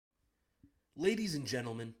Ladies and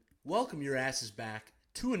gentlemen, welcome your asses back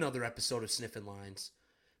to another episode of Sniffin Lines.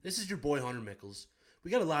 This is your boy Hunter Michels.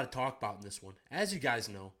 We got a lot to talk about in this one. As you guys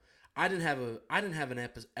know, I didn't have an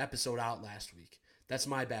episode out last week. That's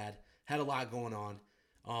my bad. Had a lot going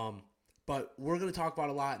on. But we're going to talk about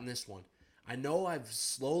a lot in this one. I know I've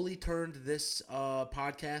slowly turned this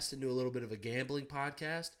podcast into a little bit of a gambling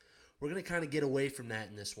podcast. We're going to kind of get away from that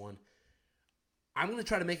in this one. I'm going to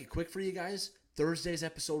try to make it quick for you guys. Thursday's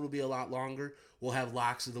episode will be a lot longer. We'll have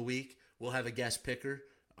locks of the week. We'll have a guest picker.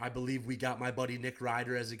 I believe we got my buddy Nick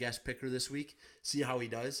Ryder as a guest picker this week. See how he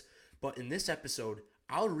does. But in this episode,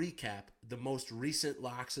 I'll recap the most recent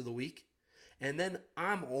locks of the week. And then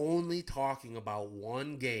I'm only talking about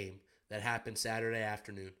one game that happened Saturday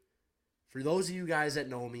afternoon. For those of you guys that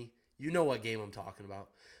know me, you know what game I'm talking about.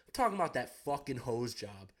 I'm talking about that fucking hose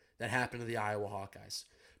job that happened to the Iowa Hawkeyes.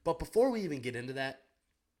 But before we even get into that,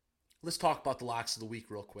 let's talk about the locks of the week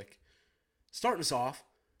real quick. Starting us off,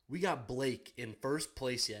 we got Blake in first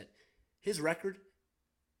place yet. His record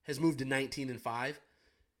has moved to 19-5.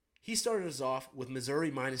 He started us off with Missouri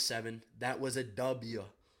 -7. That was a W.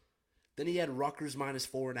 Then he had Rutgers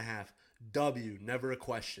 -4.5. W, never a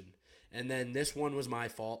question. And then this one was my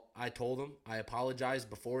fault. I told him, I apologized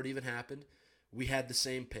before it even happened. We had the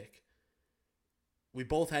same pick. We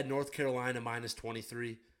both had North Carolina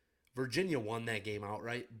 -23. Virginia won that game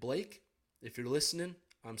outright. Blake, if you're listening,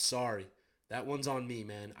 I'm sorry. That one's on me,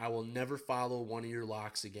 man. I will never follow one of your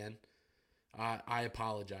locks again. I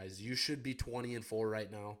apologize. You should be 20-4 right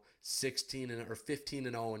now,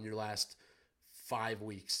 15-0 in your last 5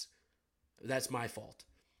 weeks. That's my fault.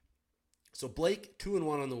 So Blake,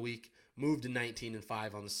 2-1 on the week, moved to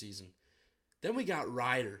 19-5 on the season. Then we got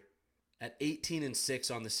Ryder at 18-6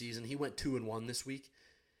 on the season. He went 2-1 this week.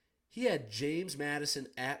 He had James Madison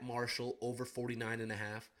at Marshall over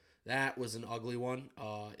 49.5. That was an ugly one.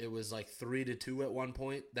 It was like 3-2 at one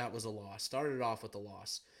point. That was a loss. Started off with a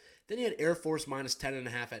loss. Then he had Air Force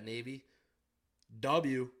 -10.5 at Navy.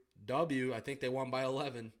 W. I think they won by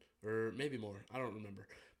 11 or maybe more. I don't remember.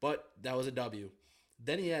 But that was a W.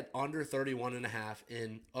 Then he had under 31.5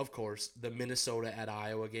 in, of course, the Minnesota at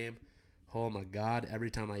Iowa game. Oh my God.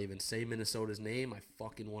 Every time I even say Minnesota's name, I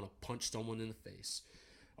fucking want to punch someone in the face.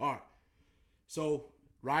 All right, so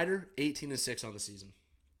Ryder 18-6 on the season.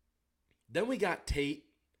 Then we got Tate.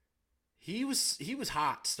 He was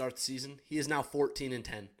hot to start the season. He is now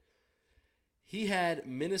 14-10. He had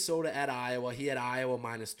Minnesota at Iowa. He had Iowa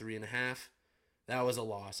 -3.5. That was a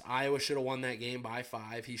loss. Iowa should have won that game by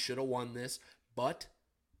 5. He should have won this, but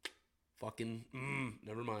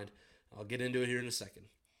never mind. I'll get into it here in a second.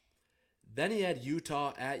 Then he had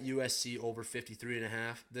Utah at USC over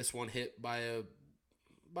 53.5. This one hit by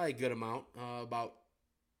a good amount, about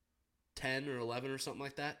 10 or 11 or something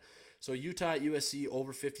like that. So Utah at USC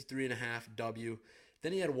over 53.5 W.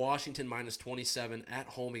 Then he had Washington -27 at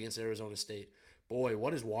home against Arizona State. Boy,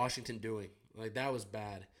 what is Washington doing? Like, that was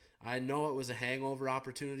bad. I know it was a hangover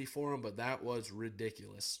opportunity for him, but that was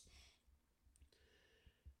ridiculous.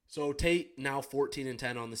 So Tate now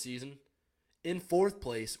 14-10 on the season. In fourth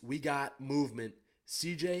place, we got movement.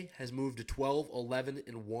 CJ has moved to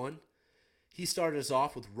 12-11-1. He started us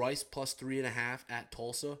off with Rice +3.5 at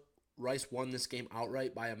Tulsa. Rice won this game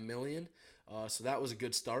outright by 1 million, so that was a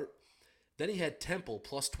good start. Then he had Temple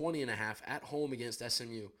 +20.5 at home against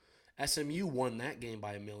SMU. SMU won that game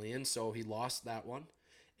by 1 million, so he lost that one.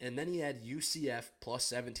 And then he had UCF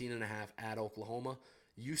 +17.5 at Oklahoma.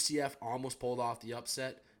 UCF almost pulled off the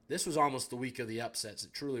upset. This was almost the week of the upsets.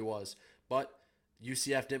 It truly was. But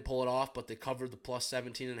UCF didn't pull it off, but they covered the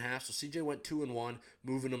 +17.5. So CJ went 2-1,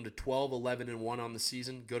 moving them to 12-11-1 on the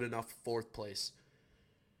season. Good enough for fourth place.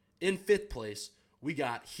 In fifth place, we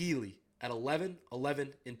got Healy at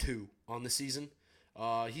 11-11-2 on the season.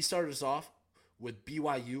 He started us off with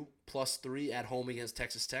BYU +3 at home against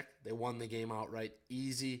Texas Tech. They won the game outright.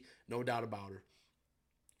 Easy, no doubt about it.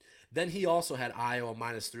 Then he also had Iowa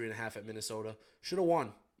 -3.5 at Minnesota. Should have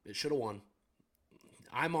won. It should have won.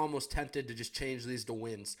 I'm almost tempted to just change these to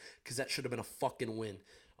wins because that should have been a fucking win.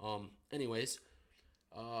 Anyways,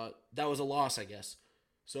 that was a loss, I guess.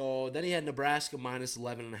 So then he had Nebraska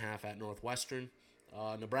 -11.5 at Northwestern.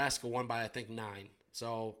 Nebraska won by, I think, 9.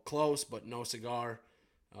 So close, but no cigar.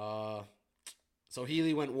 So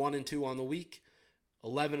Healy went 1-2 on the week,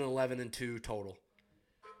 11-11-2 total.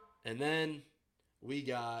 And then we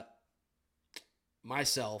got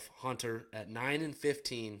myself, Hunter, at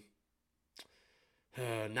 9-15.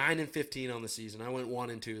 9-15 on the season. I went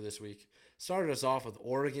 1-2 this week. Started us off with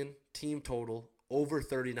Oregon, team total, over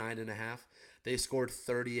 39.5. They scored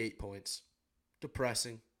 38 points.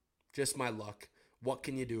 Depressing. Just my luck. What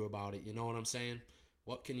can you do about it? You know what I'm saying?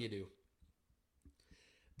 What can you do?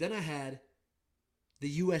 Then I had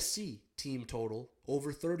the USC team total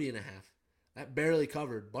over 30.5. That barely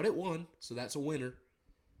covered, but it won, so that's a winner.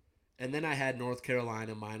 And then I had North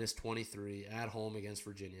Carolina minus 23 at home against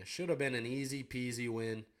Virginia. Should have been an easy peasy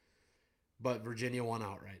win, but Virginia won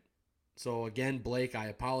outright. So again, Blake, I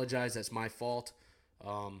apologize. That's my fault.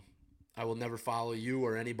 I will never follow you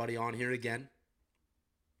or anybody on here again.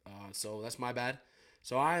 So that's my bad.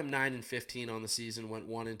 So I am 9-15 on the season. Went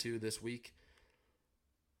 1-2 this week.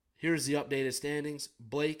 Here's the updated standings: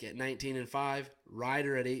 Blake at 19-5,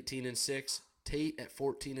 Ryder at 18-6, Tate at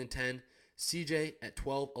 14-10, CJ at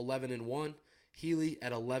 12-11-1, Healy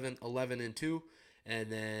at 11-11-2,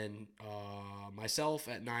 and then myself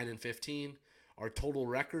at 9-15. Our total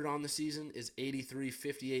record on the season is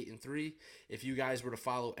 83-58-3. If you guys were to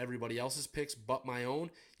follow everybody else's picks but my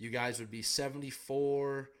own, you guys would be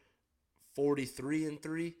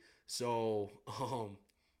 74-43-3. So,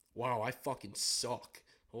 wow, I fucking suck.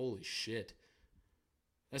 Holy shit.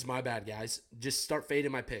 That's my bad, guys. Just start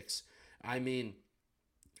fading my picks. I mean,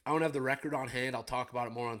 I don't have the record on hand. I'll talk about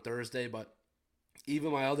it more on Thursday, but even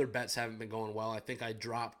my other bets haven't been going well. I think I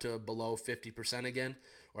dropped to below 50% again,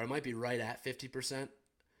 or I might be right at 50%.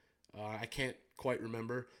 I can't quite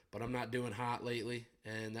remember, but I'm not doing hot lately,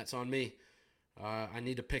 and that's on me. I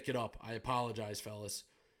need to pick it up. I apologize, fellas.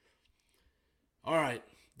 All right,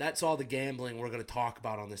 that's all the gambling we're going to talk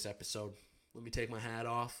about on this episode. Let me take my hat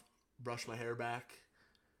off, brush my hair back,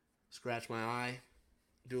 scratch my eye,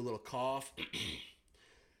 do a little cough.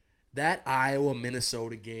 That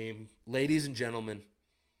Iowa-Minnesota game, ladies and gentlemen,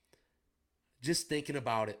 just thinking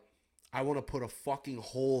about it, I want to put a fucking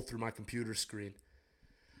hole through my computer screen.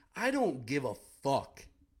 I don't give a fuck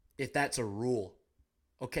if that's a rule,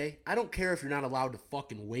 okay? I don't care if you're not allowed to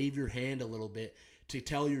fucking wave your hand a little bit to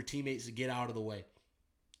tell your teammates to get out of the way.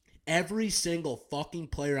 Every single fucking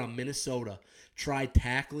player on Minnesota tried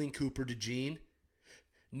tackling Cooper DeJean.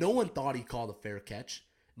 No one thought he called a fair catch.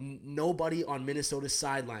 Nobody on Minnesota's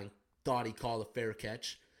sideline thought he called a fair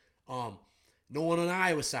catch. No one on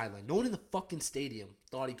Iowa's sideline. No one in the fucking stadium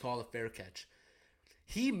thought he called a fair catch.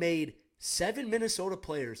 He made 7 Minnesota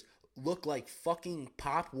players look like fucking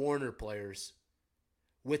Pop Warner players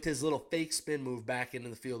with his little fake spin move back into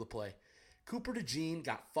the field of play. Cooper DeJean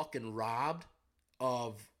got fucking robbed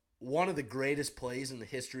of one of the greatest plays in the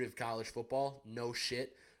history of college football. No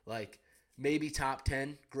shit. Like, maybe top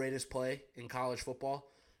 10 greatest play in college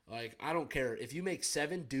football. Like, I don't care. If you make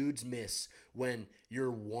 7 dudes miss when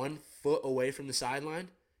you're 1 foot away from the sideline,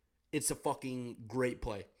 it's a fucking great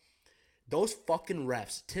play. Those fucking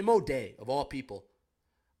refs, Tim O'Day, of all people,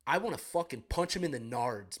 I want to fucking punch him in the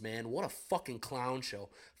nards, man. What a fucking clown show.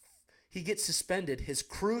 He gets suspended. His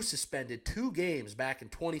crew suspended 2 games back in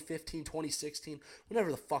 2015, 2016,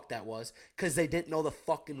 whenever the fuck that was, because they didn't know the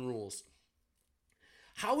fucking rules.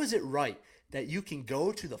 How is it right that you can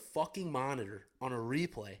go to the fucking monitor on a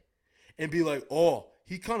replay and be like, oh,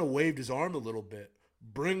 he kind of waved his arm a little bit.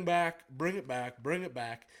 Bring it back.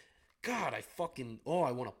 God, I fucking,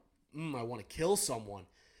 I want to kill someone.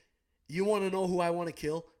 You want to know who I want to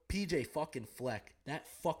kill? PJ fucking Fleck. That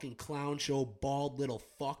fucking clown show, bald little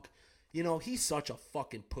fuck. You know, he's such a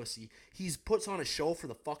fucking pussy. He puts on a show for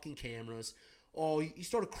the fucking cameras. Oh, he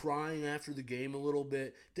started crying after the game a little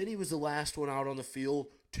bit. Then he was the last one out on the field,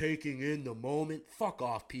 taking in the moment. Fuck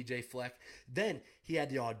off, PJ Fleck. Then he had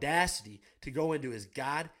the audacity to go into his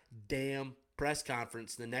goddamn press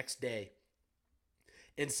conference the next day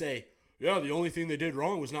and say, yeah, the only thing they did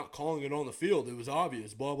wrong was not calling it on the field. It was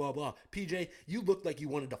obvious, blah, blah, blah. PJ, you looked like you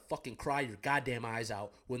wanted to fucking cry your goddamn eyes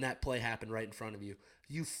out when that play happened right in front of you.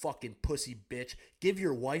 You fucking pussy bitch. Give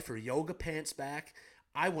your wife her yoga pants back.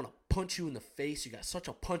 I want to punch you in the face. You got such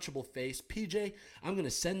a punchable face. PJ, I'm going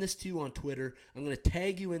to send this to you on Twitter. I'm going to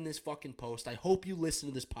tag you in this fucking post. I hope you listen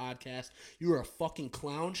to this podcast. You are a fucking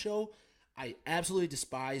clown show. I absolutely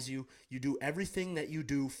despise you. You do everything that you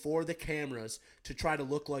do for the cameras to try to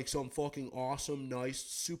look like some fucking awesome, nice,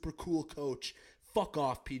 super cool coach. Fuck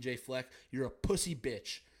off, PJ Fleck. You're a pussy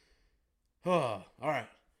bitch. Oh, all right.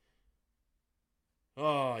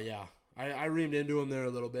 Oh, yeah. I reamed into him there a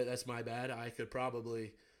little bit. That's my bad. I could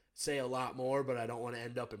probably say a lot more, but I don't want to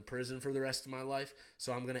end up in prison for the rest of my life.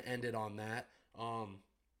 So I'm going to end it on that. No,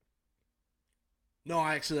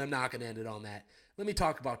 I'm not going to end it on that. Let me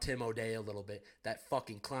talk about Tim O'Day a little bit. That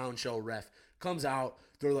fucking clown show ref comes out.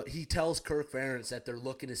 He tells Kirk Ferentz that they're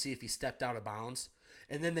looking to see if he stepped out of bounds.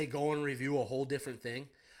 And then they go and review a whole different thing.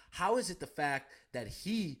 How is it the fact that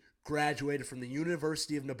he graduated from the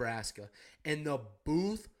University of Nebraska and the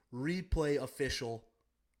booth replay official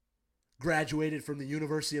graduated from the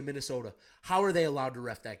University of Minnesota? How are they allowed to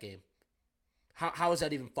ref that game? How is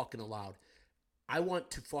that even fucking allowed? I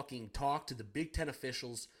want to fucking talk to the Big Ten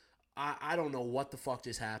officials. I don't know what the fuck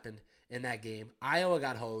just happened in that game. Iowa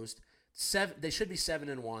got hosed. They should be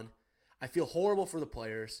 7-1. I feel horrible for the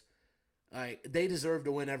players. They deserve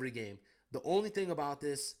to win every game. The only thing about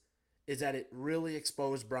this is that it really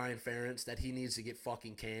exposed Brian Ferentz that he needs to get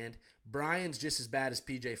fucking canned. Brian's just as bad as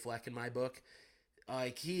PJ Fleck in my book.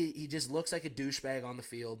 He just looks like a douchebag on the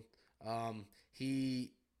field.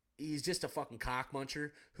 He's just a fucking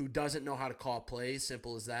cockmuncher who doesn't know how to call plays.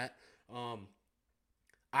 Simple as that.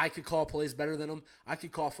 I could call plays better than him. I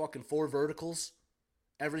could call fucking 4 verticals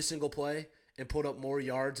every single play and put up more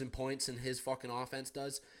yards and points than his fucking offense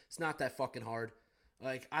does. It's not that fucking hard.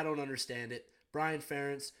 I don't understand it. Brian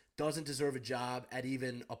Ferentz doesn't deserve a job at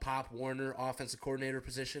even a Pop Warner offensive coordinator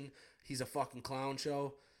position. He's a fucking clown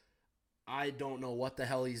show. I don't know what the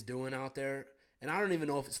hell he's doing out there. And I don't even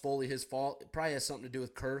know if it's fully his fault. It probably has something to do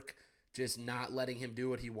with Kirk just not letting him do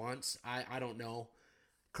what he wants. I don't know.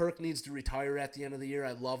 Kirk needs to retire at the end of the year.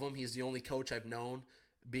 I love him. He's the only coach I've known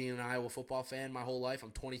being an Iowa football fan my whole life.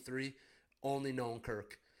 I'm 23, only known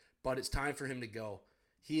Kirk. But it's time for him to go.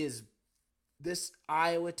 He is this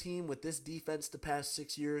Iowa team with this defense the past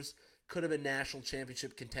 6 years could have been national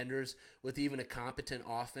championship contenders with even a competent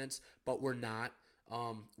offense, but we're not.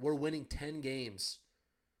 We're winning 10 games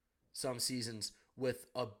some seasons with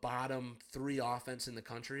a bottom 3 offense in the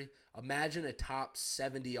country. Imagine a top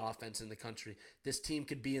 70 offense in the country. This team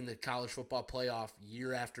could be in the college football playoff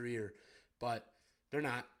year after year, but they're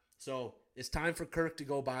not. So it's time for Kirk to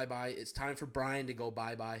go bye-bye. It's time for Brian to go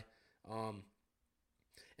bye-bye.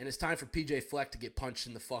 And it's time for PJ Fleck to get punched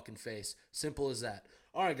in the fucking face. Simple as that.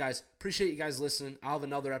 All right, guys. Appreciate you guys listening. I'll have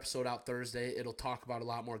another episode out Thursday. It'll talk about a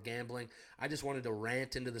lot more gambling. I just wanted to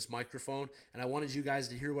rant into this microphone, and I wanted you guys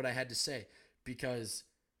to hear what I had to say because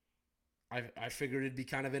I figured it'd be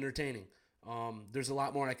kind of entertaining. There's a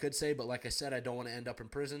lot more I could say, but like I said, I don't want to end up in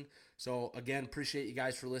prison. So, again, appreciate you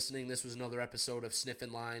guys for listening. This was another episode of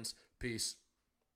Sniffin Lines. Peace.